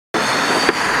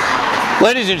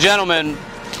Ladies and gentlemen,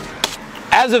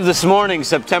 as of this morning,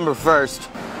 September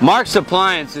 1st, Mark's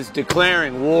Appliance is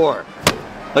declaring war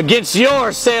against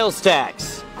your sales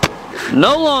tax.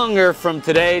 No longer from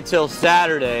today till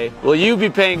Saturday will you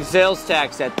be paying sales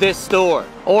tax at this store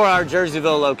or our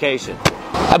Jerseyville location.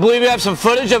 I believe you have some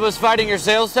footage of us fighting your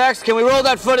sales tax. Can we roll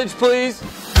that footage, please?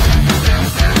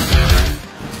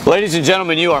 Ladies and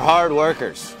gentlemen, you are hard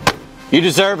workers. You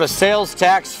deserve a sales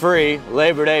tax-free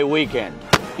Labor Day weekend.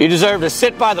 You deserve to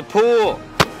sit by the pool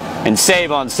and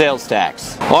save on sales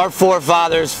tax. Our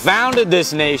forefathers founded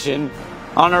this nation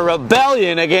on a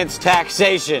rebellion against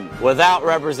taxation without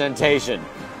representation.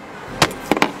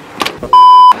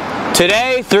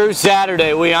 Today through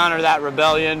Saturday, we honor that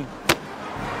rebellion,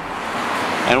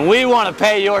 and we want to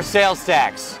pay your sales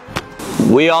tax.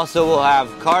 We also will have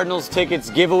Cardinals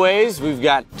tickets giveaways. We've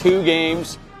got 2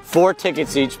 games, 4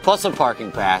 tickets each, plus a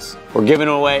parking pass. We're giving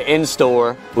away in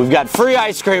store. We've got free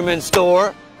ice cream in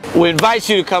store. We invite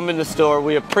you to come in the store.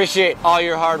 We appreciate all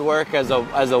your hard work as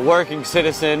a working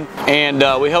citizen, and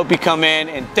we hope you come in,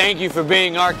 and thank you for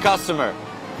being our customer.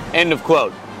 End of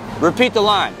quote. Repeat the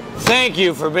line. Thank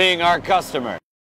you for being our customer.